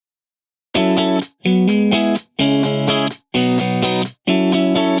Hi,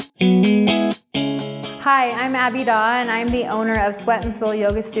 I'm Abby Daw, and I'm the owner of Sweat and Soul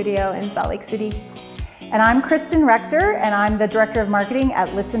Yoga Studio in Salt Lake City. And I'm Kristen Rector, and I'm the Director of Marketing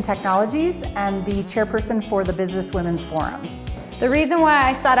at Listen Technologies and the Chairperson for the Business Women's Forum. The reason why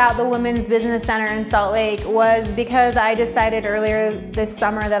I sought out the Women's Business Center in Salt Lake was because I decided earlier this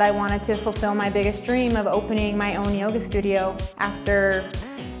summer that I wanted to fulfill my biggest dream of opening my own yoga studio after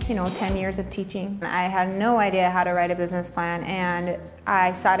 10 years of teaching. I had no idea how to write a business plan, and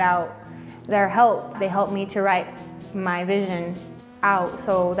I sought out their help. They helped me to write my vision out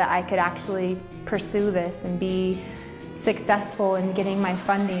so that I could actually pursue this and be successful in getting my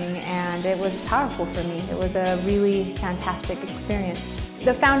funding, and it was powerful for me. It was a really fantastic experience.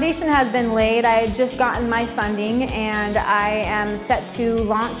 The foundation has been laid. I had just gotten my funding, and I am set to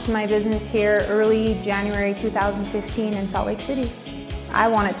launch my business here early January 2015 in Salt Lake City. I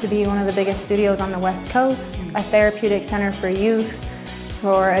want it to be one of the biggest studios on the West Coast, a therapeutic center for youth,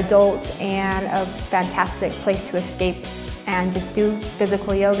 for adults, and a fantastic place to escape and just do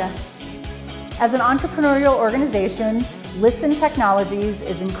physical yoga. As an entrepreneurial organization, Listen Technologies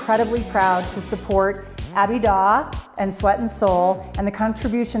is incredibly proud to support Abby Daw and Sweat and Soul and the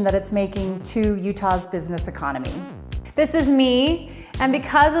contribution that it's making to Utah's business economy. This is me, and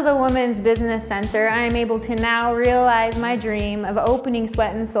because of the Women's Business Center, I am able to now realize my dream of opening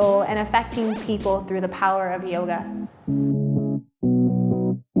Sweat and Soul and affecting people through the power of yoga.